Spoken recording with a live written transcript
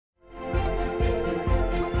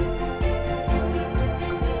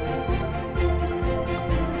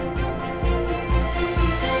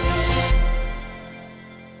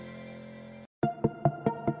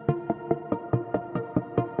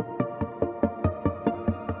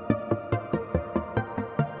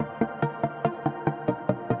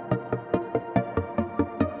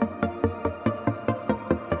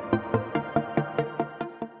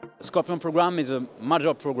Scorpion program is a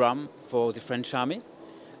major program for the French Army.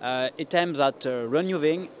 It aims at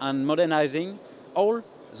renewing and modernizing all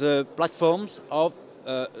the platforms of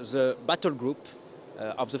the battle group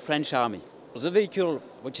of the French Army. The vehicle,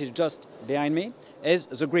 which is just behind me, is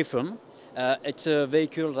the Griffon. It's a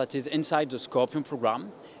vehicle that is inside the Scorpion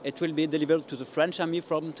program. It will be delivered to the French Army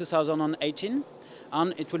from 2018,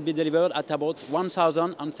 and it will be delivered at about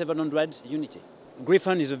 1,700 units.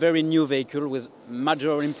 Griffon is a very new vehicle with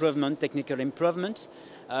major improvement, technical improvements.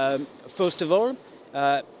 First of all,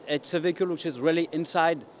 it's a vehicle which is really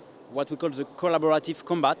inside what we call the collaborative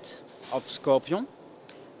combat of Scorpion.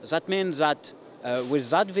 That means that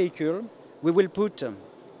with that vehicle, we will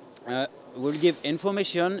give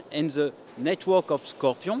information in the network of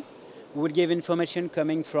Scorpion. We will give information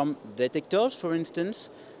coming from detectors, for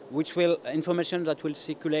instance, information that will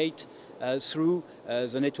circulate through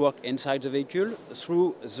the network inside the vehicle,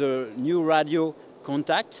 through the new radio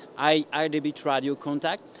contact, high debit radio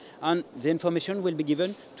contact, and the information will be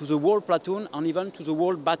given to the whole platoon and even to the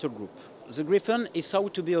whole battle group. The Griffon is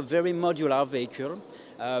thought to be a very modular vehicle.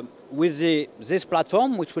 With this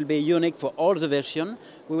platform, which will be unique for all the versions,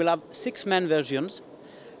 we will have 6 main versions.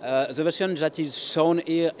 The version that is shown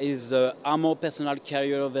here is the Armored Personnel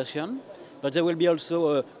Carrier version, but there will be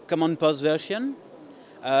also a Command Post version,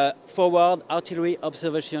 Forward Artillery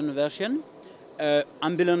Observation version,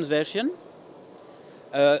 Ambulance version,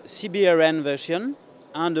 CBRN version,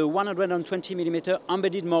 and a 120mm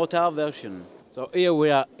embedded mortar version. So here we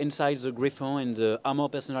are inside the Griffon in the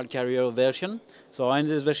Armored Personnel Carrier version. So in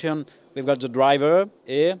this version, we've got the driver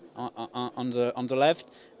here on the left,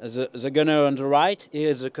 the gunner on the right, here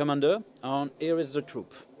is the commander, and here is the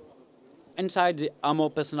troop. Inside the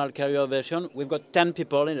Armored Personnel Carrier version, we've got 10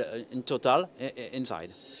 people in total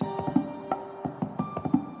inside.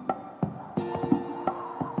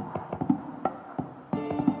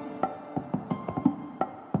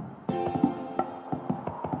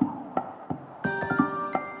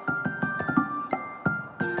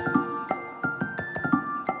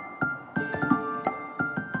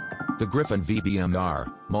 The Griffon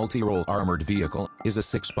VBMR, multi-role armored vehicle, is a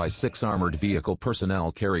 6x6 armored vehicle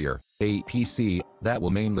personnel carrier, APC, that will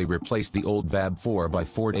mainly replace the old VAB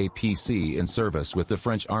 4x4 APC in service with the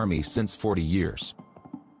French Army since 40 years.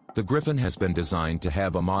 The Griffon has been designed to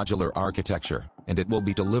have a modular architecture, and it will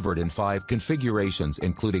be delivered in 5 configurations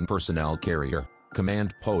including personnel carrier,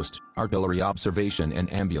 command post, artillery observation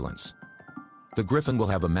and ambulance. The Griffon will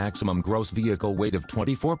have a maximum gross vehicle weight of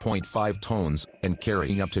 24.5 tons, and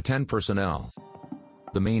carrying up to 10 personnel.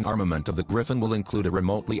 The main armament of the Griffon will include a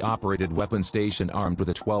remotely operated weapon station armed with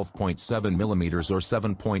a 12.7mm or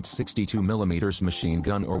 7.62mm machine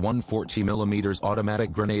gun or 140mm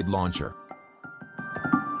automatic grenade launcher,